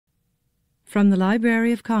From the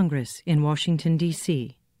Library of Congress in Washington,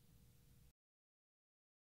 D.C.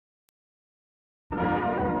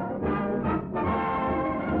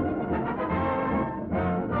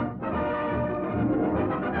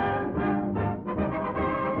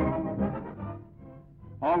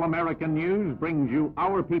 All American News brings you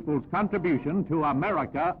our people's contribution to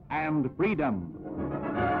America and freedom.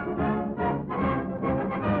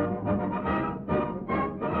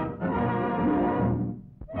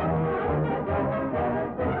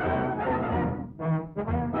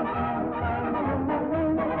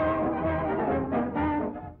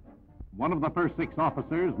 One of the first 6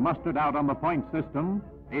 officers mustered out on the point system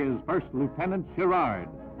is First Lieutenant Girard.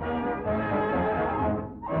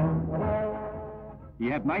 He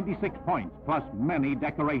had 96 points plus many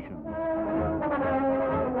decorations.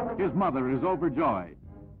 His mother is overjoyed.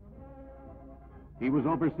 He was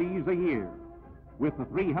overseas a year with the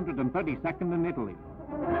 332nd in Italy.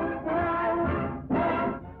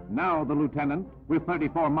 Now the lieutenant, with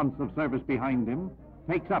 34 months of service behind him,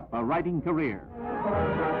 takes up a writing career.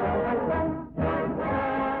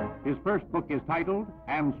 His first book is titled,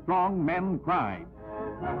 "And Strong Men Cried."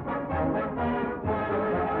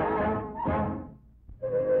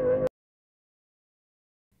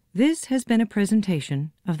 This has been a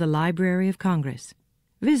presentation of the Library of Congress.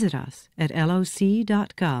 Visit us at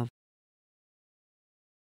loc.gov.